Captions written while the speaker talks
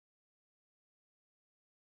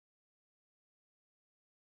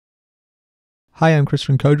Hi, I'm Chris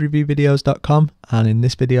from CodeReviewVideos.com, and in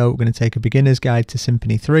this video we're going to take a beginner's guide to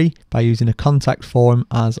Symfony 3 by using a contact form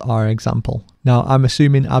as our example. Now, I'm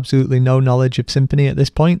assuming absolutely no knowledge of Symfony at this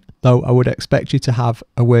point, though I would expect you to have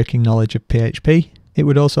a working knowledge of PHP. It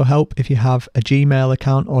would also help if you have a Gmail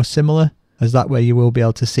account or similar, as that way you will be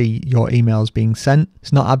able to see your emails being sent.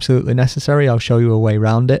 It's not absolutely necessary, I'll show you a way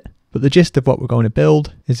around it. But the gist of what we're going to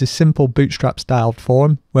build is this simple bootstrap styled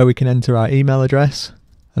form where we can enter our email address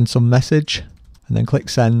and some message, and then click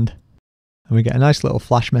send, and we get a nice little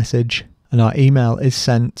flash message, and our email is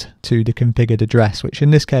sent to the configured address, which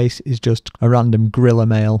in this case is just a random Gorilla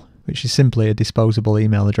mail, which is simply a disposable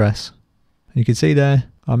email address. And you can see there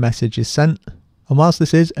our message is sent. And whilst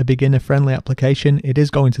this is a beginner friendly application, it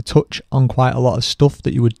is going to touch on quite a lot of stuff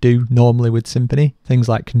that you would do normally with Symfony. Things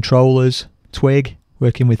like controllers, Twig,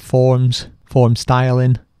 working with forms, form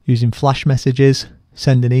styling, using flash messages,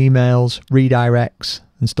 sending emails, redirects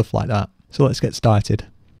and stuff like that. So let's get started.